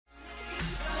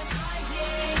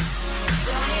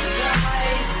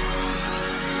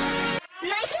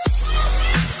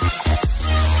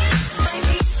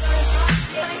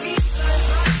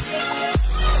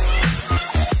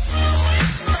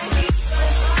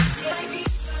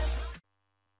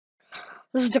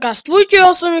Zdrastvujte,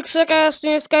 ja som Ixar a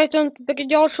dneska je pri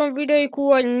ďalšom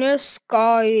videjku a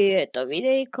dneska je to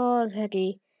videjko z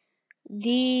hry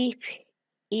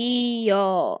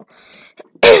Io.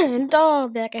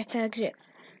 Dobre, takže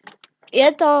je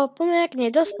to pomerne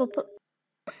dosť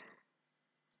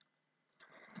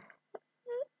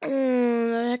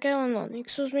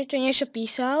Ixus mi to niečo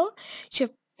písal,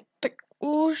 že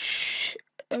už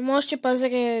môžete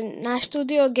pozrieť na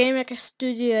Studio Game ako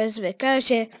Studio SVK,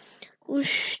 že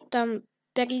už tam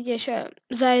prídeš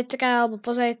zajtra alebo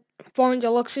v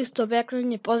pondelok si to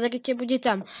veľkne pozrite, bude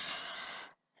tam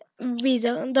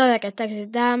video. Dobre,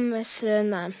 takže dáme sa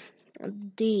na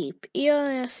Io,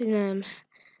 ja si dám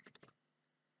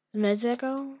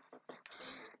medzerov.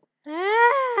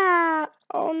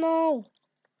 Oh no.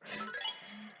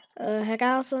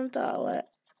 Hral som to, ale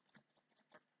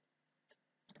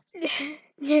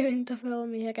neviem to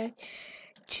veľmi hrať.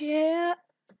 Čiže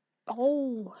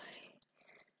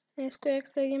dneska, jak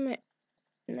to ideme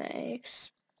na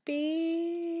XP.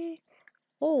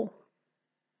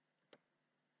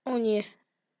 Nie.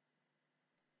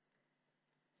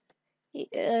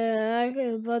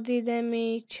 Body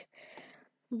damage,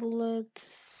 bullet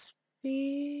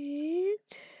speed.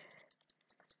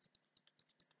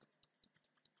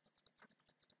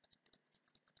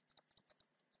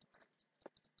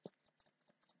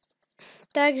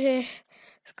 Takže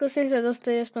skúsim sa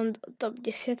dostať aspoň do top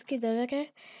 10,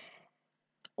 dobre.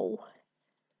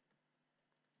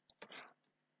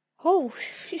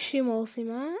 Všimol si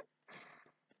ma.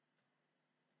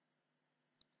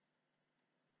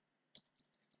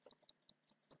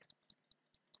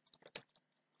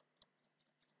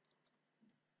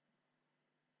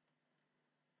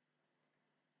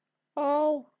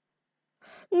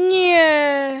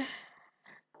 Nie.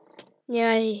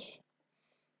 Nie.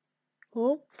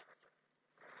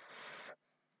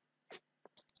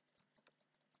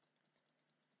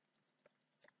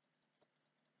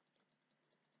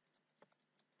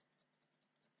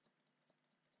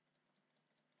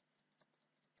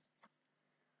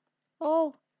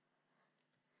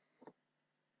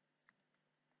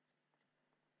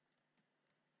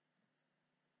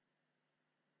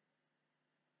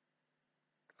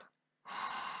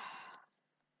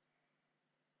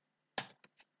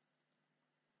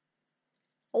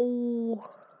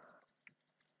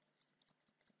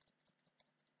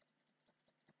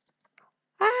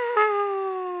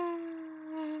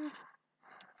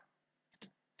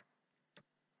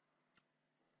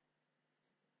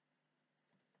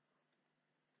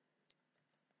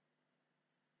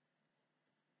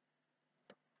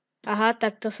 Aha,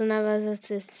 tak to sa navádza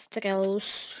cez strelu.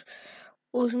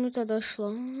 Už mi to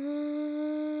došlo.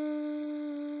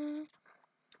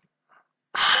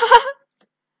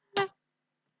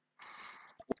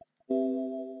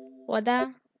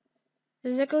 Voda.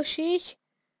 Zakošiť.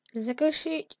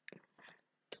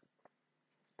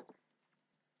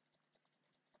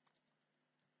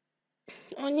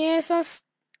 Nie, som v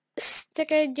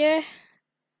strede.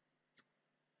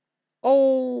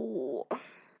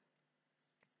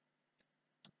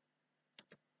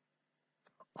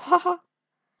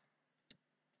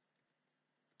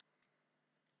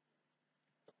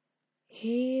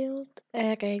 Healed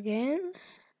again.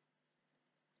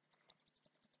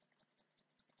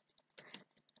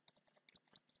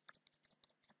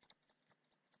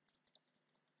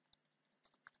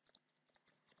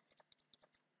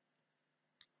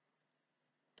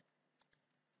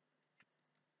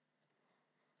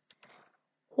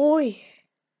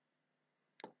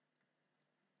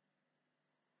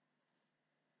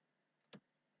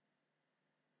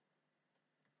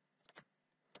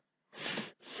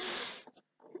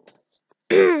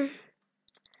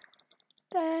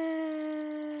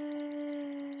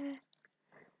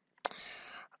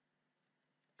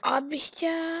 Abych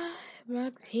ťa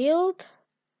healed.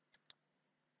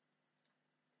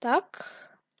 Tak.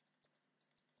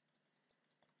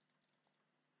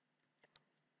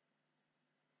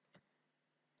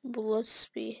 Bullet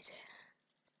speed.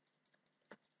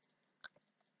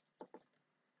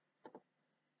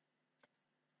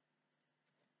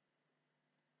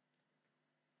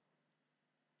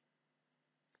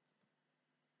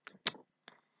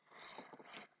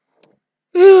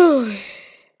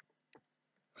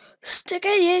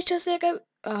 Strede, čo sa jaká...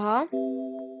 Aha.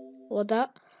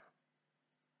 Voda.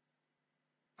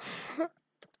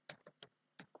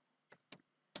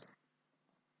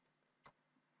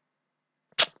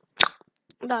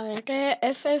 Dobre,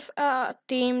 FF a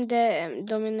Team DM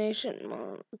Domination.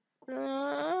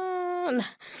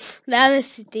 Dáme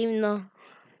si Team, no.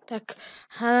 Tak,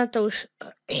 Hana to už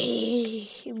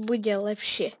bude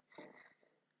lepšie.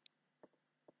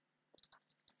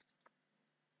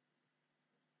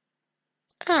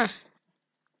 Ah.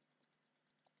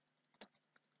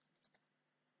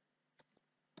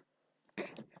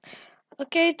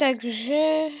 OK,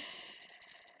 takže...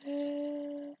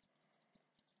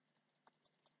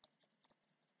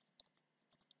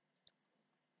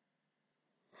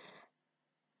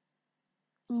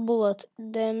 Bullet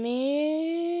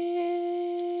Demi...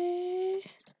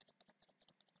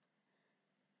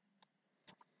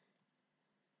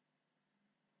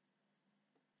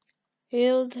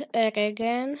 Healed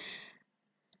again.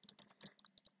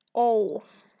 Oh.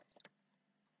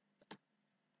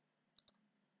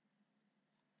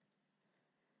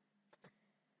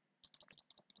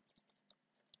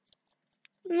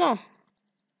 No.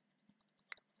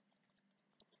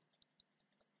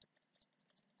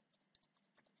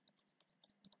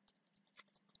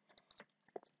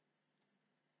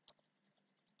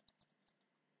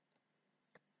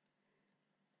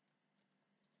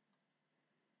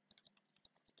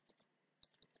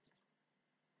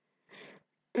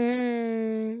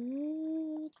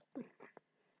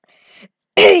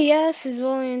 Ja si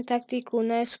zvolím taktiku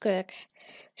najskôr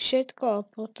všetko a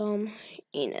potom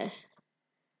iné.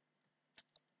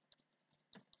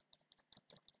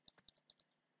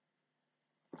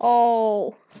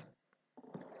 Oh.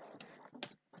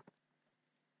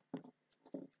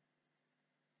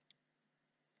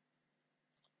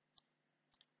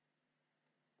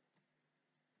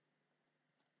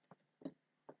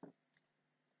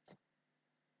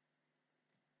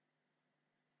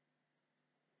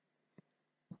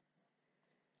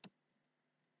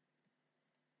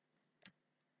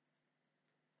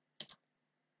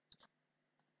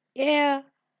 Yeah.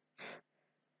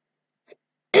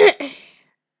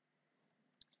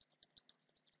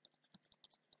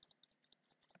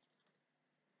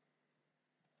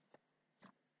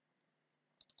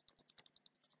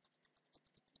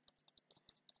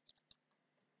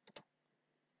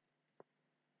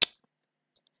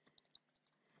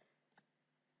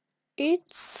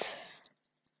 It's...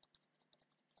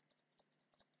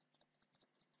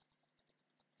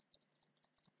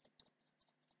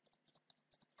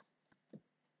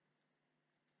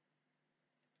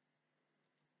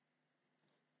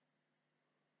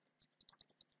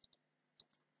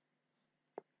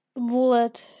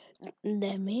 bullet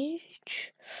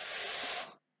damage.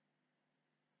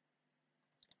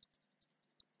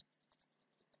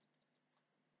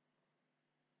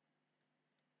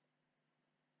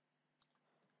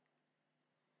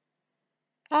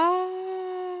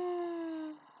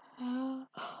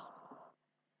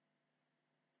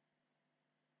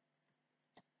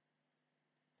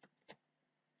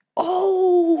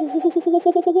 Oh.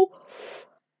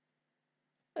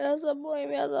 Ja sa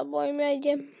bojím, ja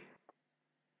idem.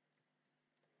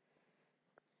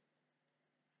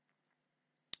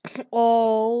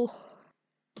 Oh.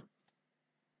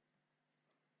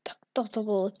 Tak toto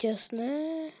bolo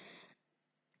tesné.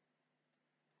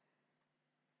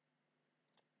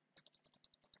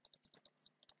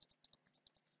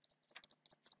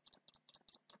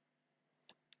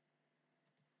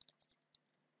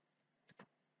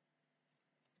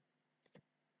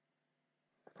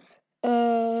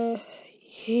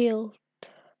 Healed.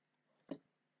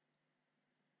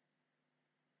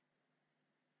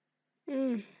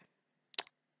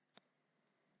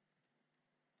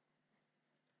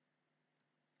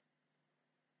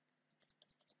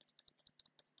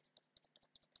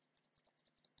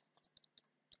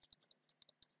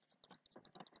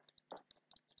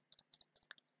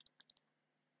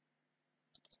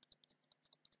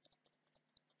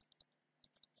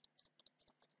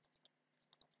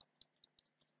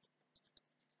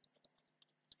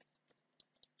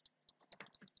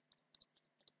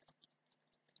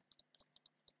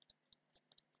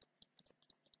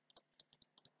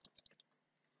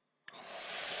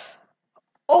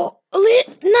 Oh,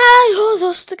 náš ho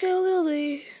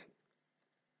zastrelili.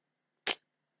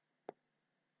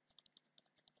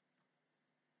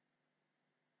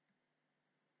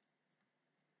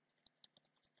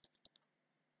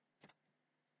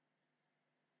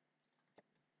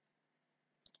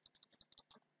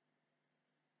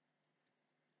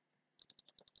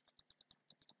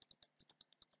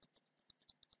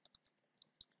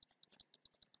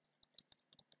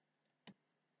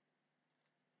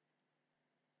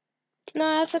 No,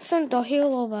 ja sa chcem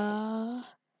dohealovať.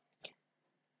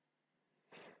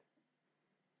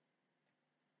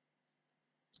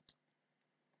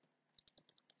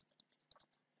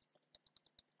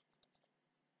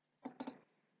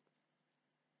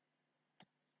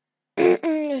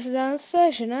 Zdá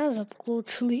sa, že nás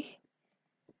obklúčili.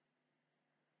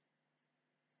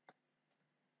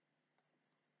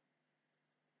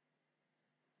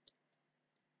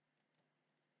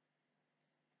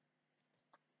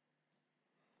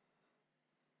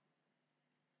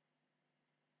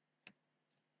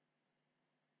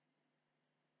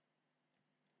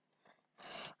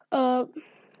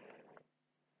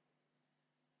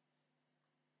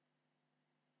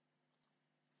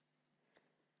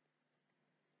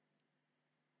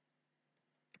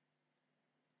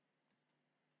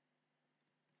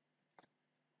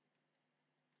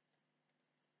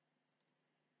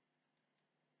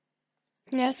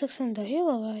 Ja sa chcem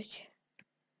dohealovať.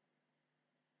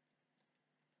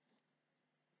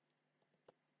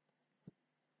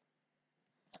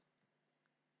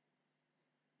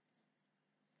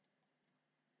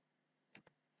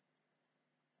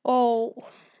 Oh.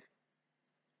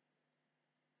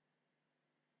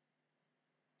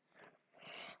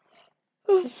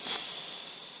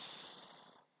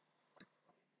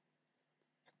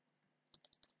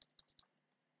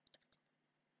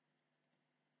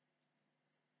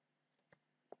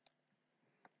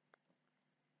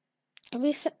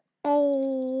 Aby sa...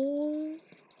 Oh.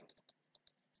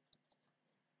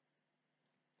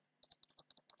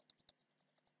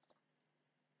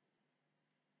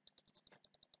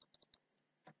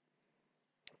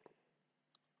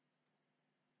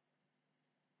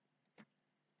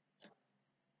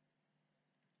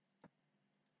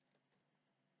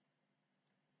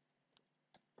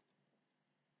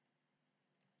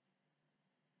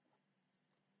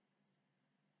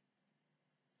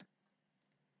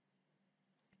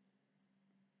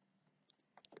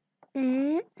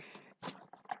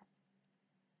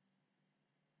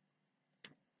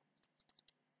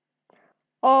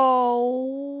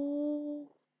 Oh,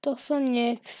 to som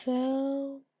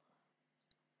nechcel.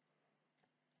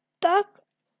 Tak,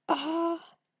 aha.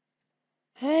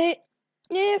 Hej,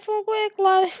 nefunguje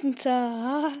klávesnica.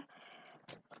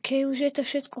 Ok, už je to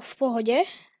všetko v pohode.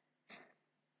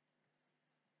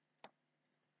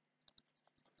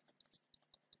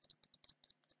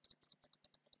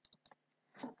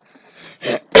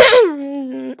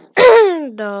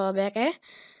 Dobre.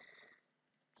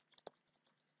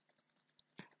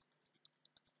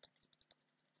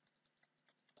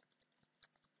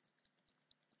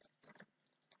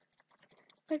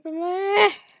 Poďme.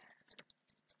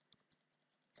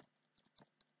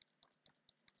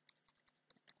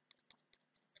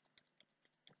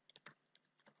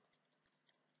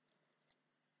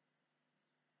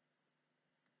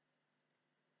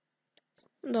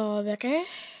 Dobre.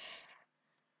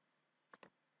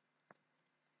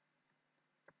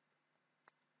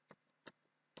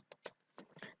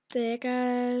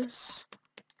 Teraz...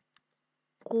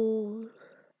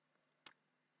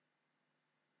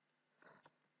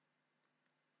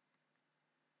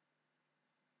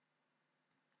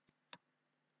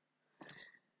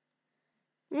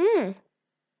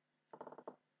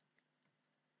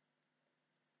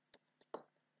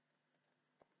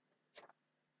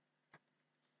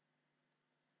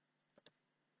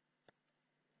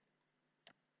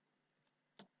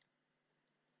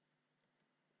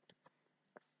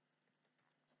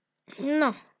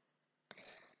 No.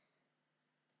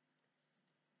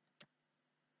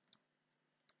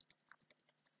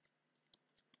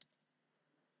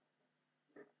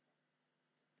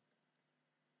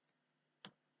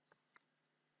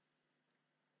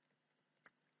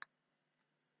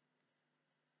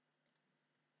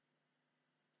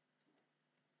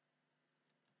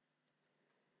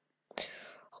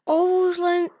 Už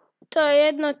len to je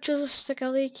jedno, čo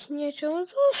zostakaliť niečo.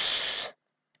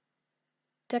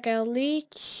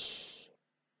 Takaliť.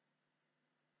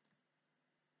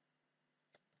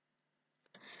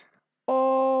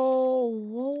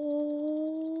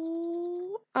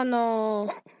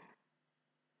 Áno.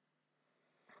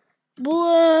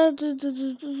 Blood 5.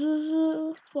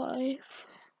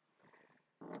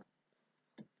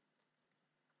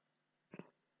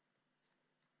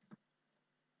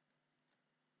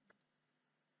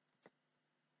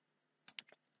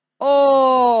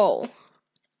 Oh.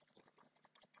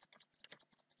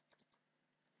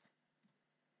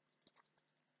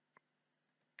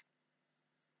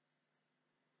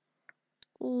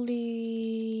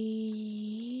 Líder.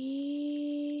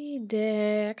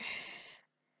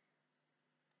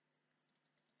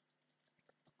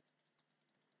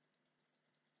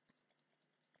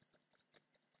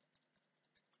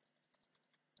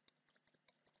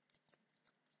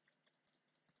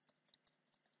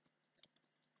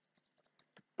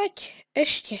 Poď,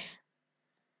 ešte.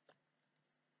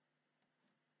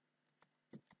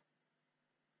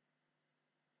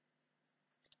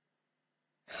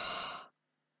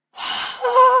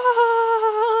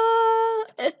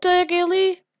 To je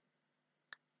really?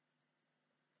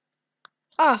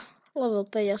 Level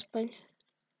 5 aspoň.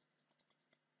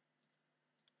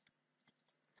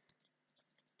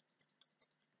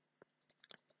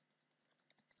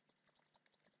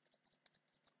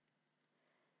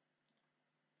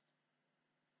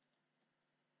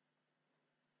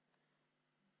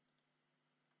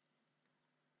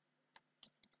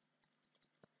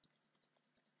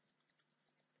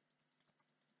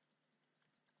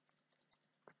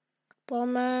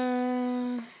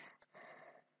 Pome...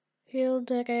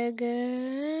 Hilderege...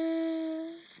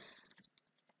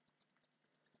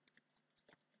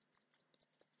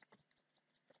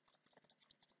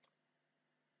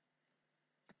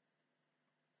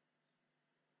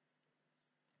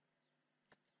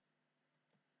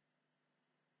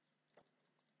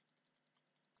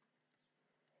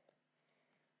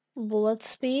 Bullet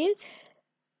speed.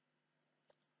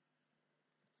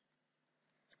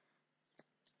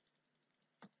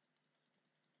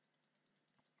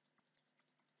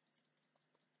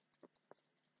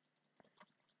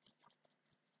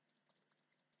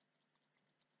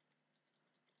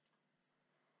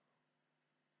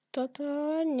 Toto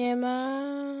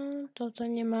nemám, toto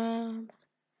nemám.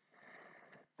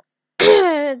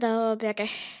 Dobre.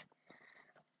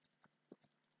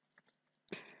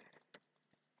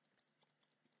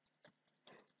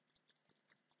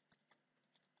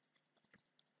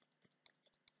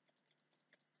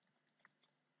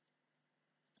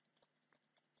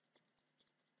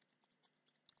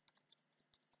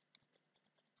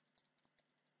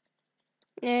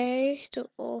 Nech tu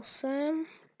 8.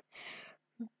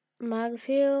 Max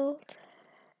Healed.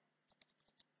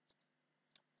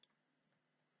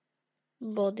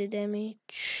 Body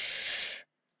damage.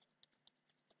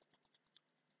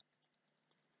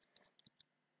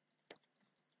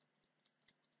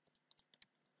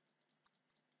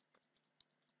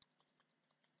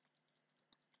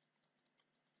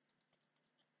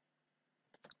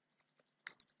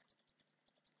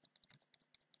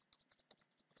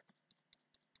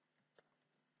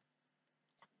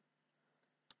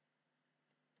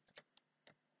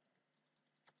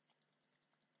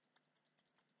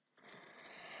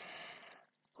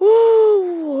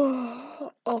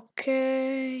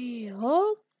 Okej,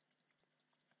 hop.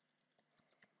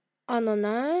 Áno,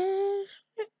 náš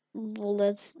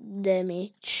bullet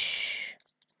damage.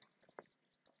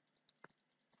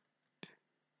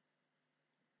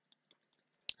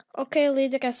 Okej,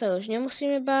 lídera sa už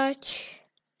nemusíme báť.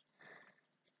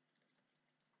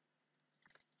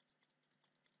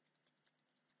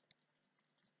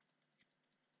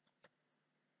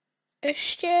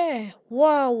 Ešte,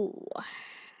 wow.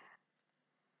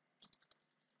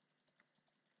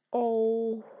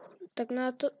 Tak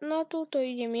na túto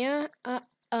idem ja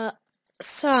a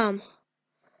sám.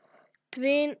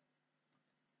 Twin.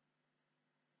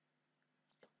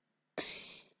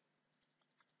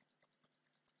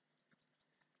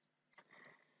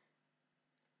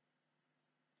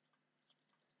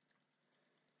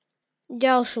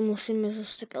 Ďalšiu musíme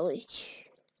zostreliť.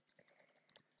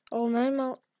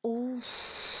 Normal.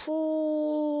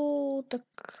 Tak...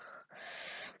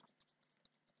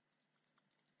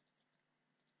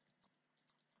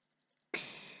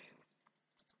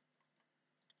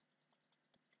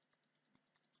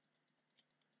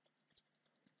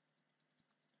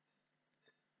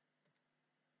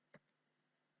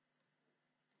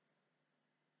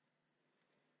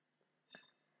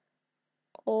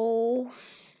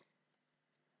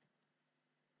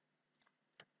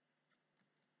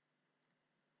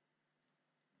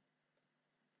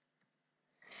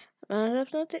 Mám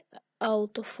zapnutý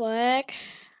autoflag.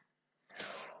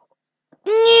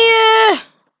 Nie!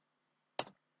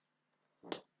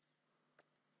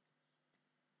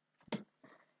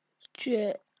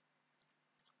 Čiže...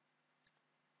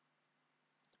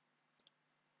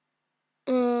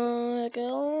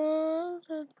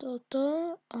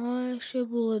 toto a ešte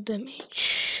bolo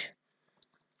damage.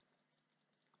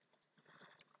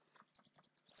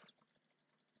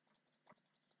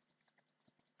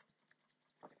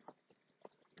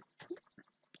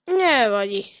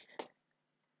 Nevadí.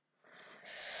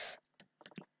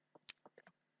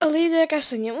 Lídera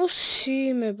sa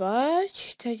nemusíme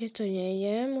báť, tady to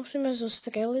nejde, musíme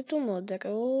zostreliť tú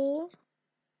modrú.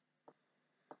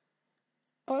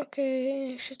 OK,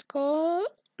 všetko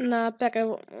na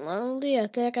prvom lali a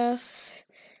teraz...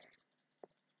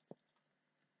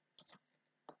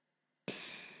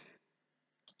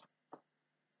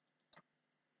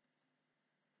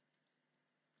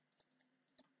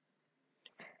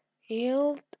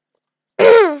 Healed.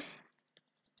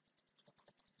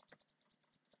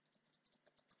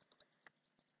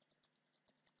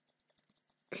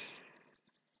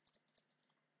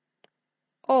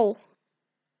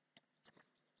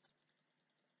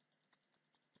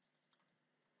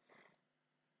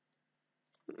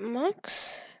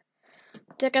 Max.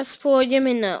 Teraz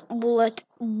pôjdeme na bullet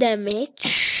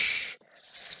damage.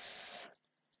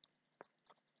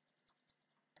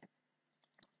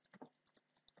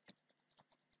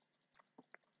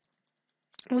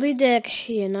 Líder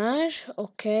je náš,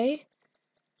 OK.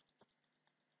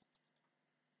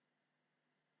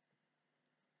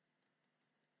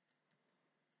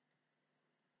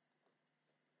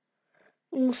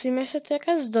 Musíme sa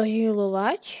teraz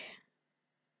dohýlovať.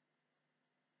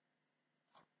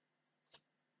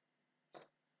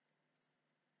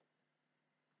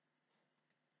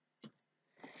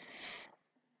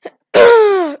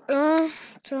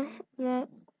 Čo? No,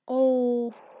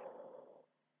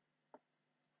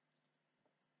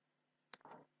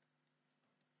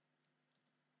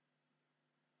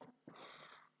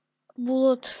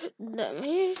 bullet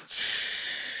damage.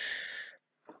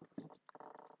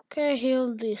 Okay,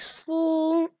 heal this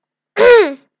full.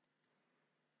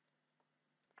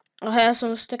 Ja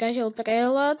som stratil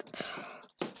prehľad.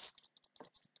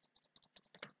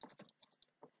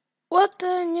 What?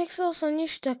 Nechcel som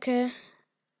nič také.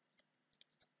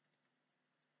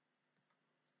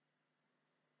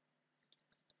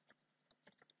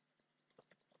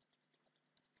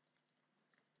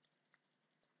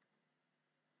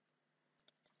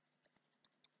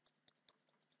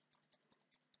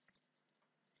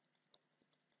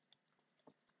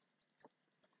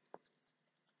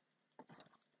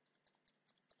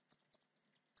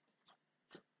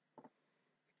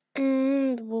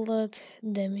 Bullet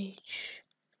damage.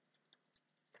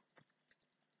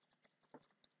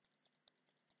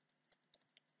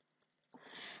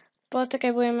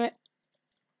 Potrebujeme...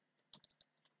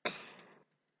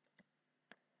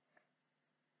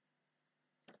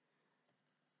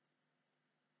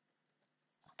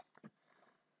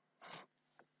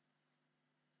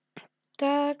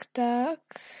 Tak.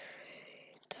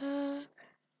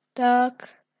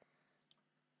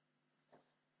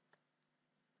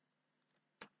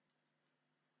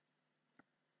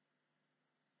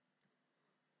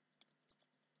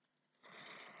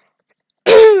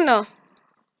 No.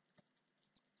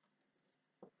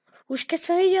 Už keď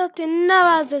som videl tie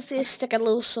navádzacie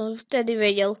stredle, už som vtedy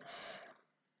vedel,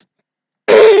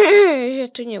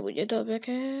 že to nebude dobré.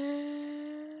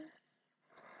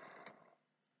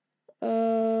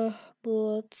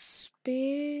 Blood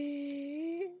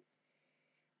speed.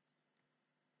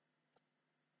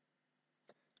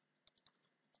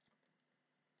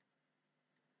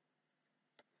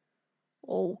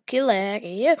 Killer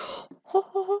je.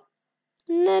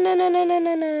 Ne.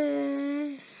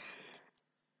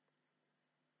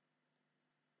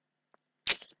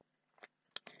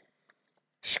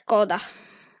 Škoda.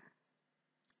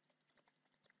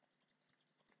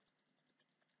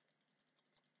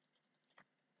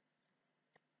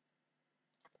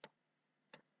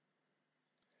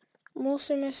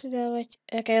 Musíme si dávať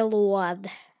reload.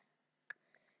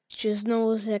 Čiže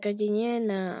znovu zradenie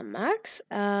na max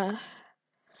a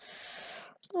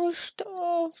už to...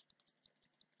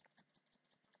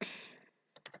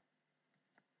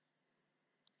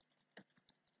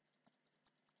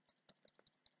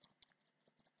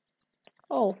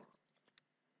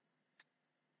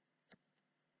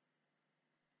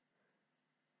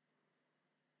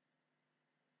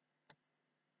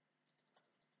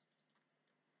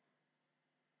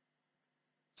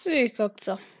 Si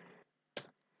kokco.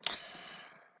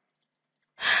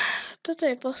 Toto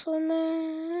je posledné.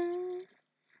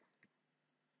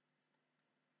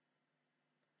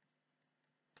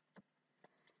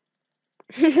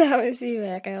 Dáme si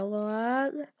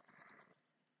reload.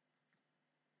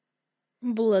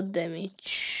 Bullet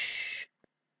damage.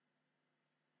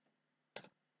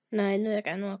 Na jednu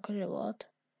ranu akože vod.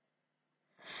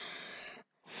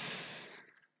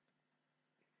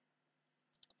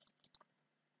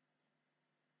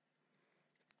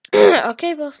 Ok,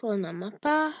 posledná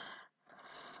mapa.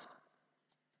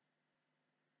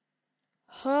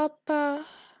 Hopa.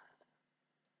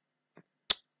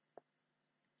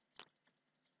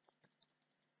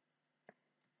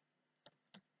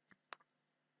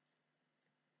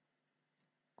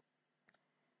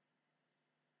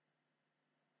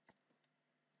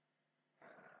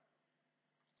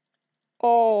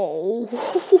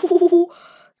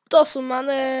 To sú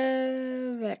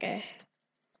manévere.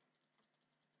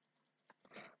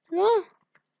 No.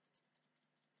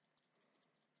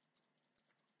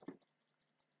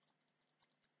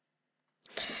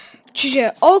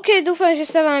 Čiže OK, dúfam, že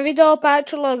sa vám video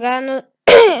páčilo.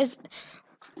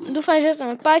 Dúfam, že sa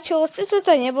vám páčilo. Sice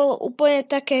to nebolo úplne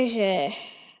také, že...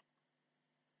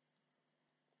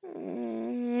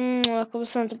 ako by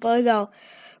som to povedal,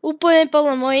 úplne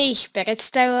podľa mojich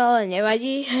predstav, ale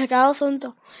nevadí, hral som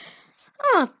to.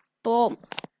 A po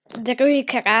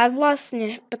druhýkrát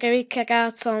vlastne,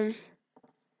 prvýkrát som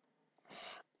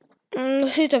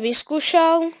si to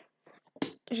vyskúšal,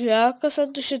 že ako sa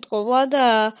to všetko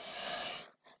ovláda,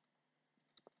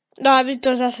 no aby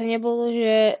to zase nebolo,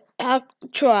 že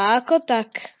čo a ako,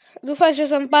 tak dúfam, že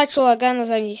sa vám páčilo, ak áno,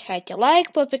 zanechajte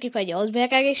like, po prípade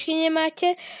odber, ak ešte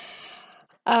nemáte.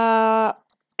 A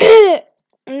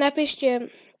napíšte,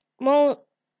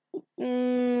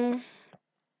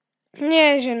 nie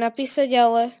že napísať,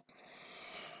 ale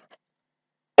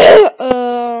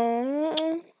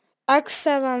ak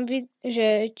sa vám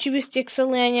že či by ste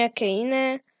chceli aj nejaké iné,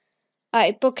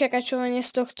 aj pokračovanie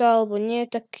z tohto alebo nie,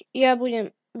 tak ja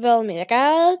budem veľmi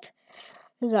rád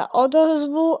za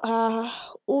odozvu a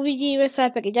uvidíme sa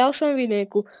pri ďalšom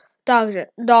videjku. Takže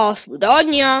do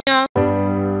svidania.